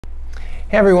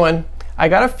Hey everyone, I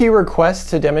got a few requests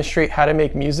to demonstrate how to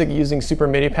make music using Super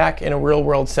MIDI Pak in a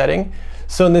real-world setting,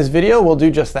 so in this video we'll do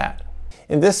just that.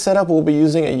 In this setup we'll be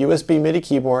using a USB MIDI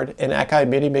keyboard, an Akai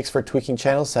MIDI mix for tweaking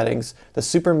channel settings, the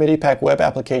Super MIDI Pak web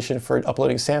application for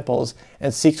uploading samples,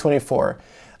 and Seek24,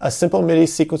 a simple MIDI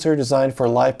sequencer designed for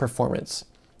live performance.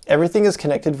 Everything is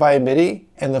connected via MIDI,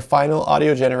 and the final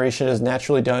audio generation is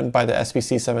naturally done by the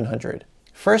SBC700.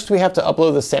 First we have to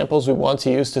upload the samples we want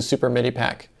to use to Super MIDI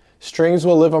Pak. Strings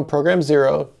will live on program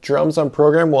 0, drums on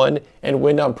program 1, and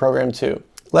wind on program 2.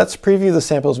 Let's preview the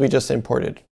samples we just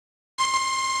imported.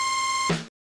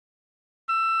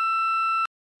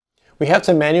 We have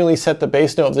to manually set the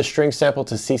bass note of the string sample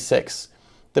to C6.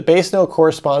 The bass note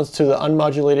corresponds to the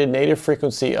unmodulated native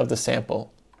frequency of the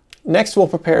sample. Next we'll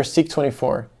prepare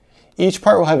Seek24. Each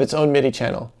part will have its own MIDI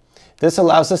channel. This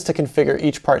allows us to configure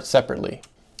each part separately.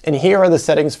 And here are the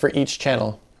settings for each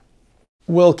channel.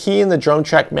 We'll key in the drum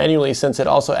track manually since it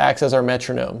also acts as our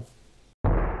metronome.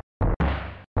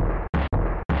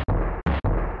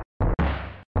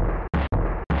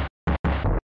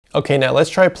 Okay, now let's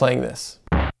try playing this.